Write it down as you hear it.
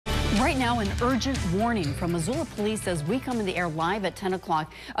Right now, an urgent warning from Missoula Police as we come in the air live at 10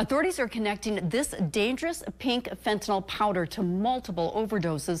 o'clock. Authorities are connecting this dangerous pink fentanyl powder to multiple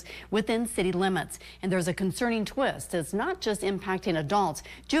overdoses within city limits. And there's a concerning twist. It's not just impacting adults.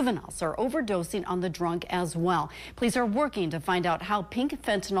 Juveniles are overdosing on the drug as well. Police are working to find out how pink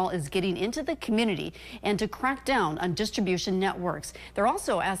fentanyl is getting into the community and to crack down on distribution networks. They're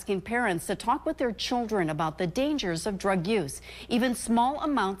also asking parents to talk with their children about the dangers of drug use. Even small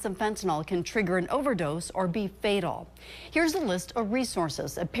amounts of fentanyl can trigger an overdose or be fatal. Here's a list of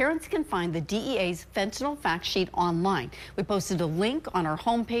resources. Parents can find the DEA's fentanyl fact sheet online. We posted a link on our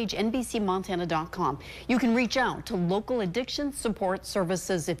homepage, NBCMontana.com. You can reach out to local addiction support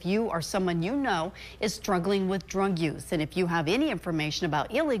services if you or someone you know is struggling with drug use. And if you have any information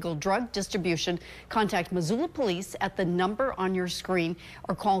about illegal drug distribution, contact Missoula Police at the number on your screen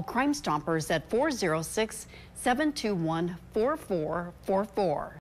or call Crime Stoppers at 406-721-4444.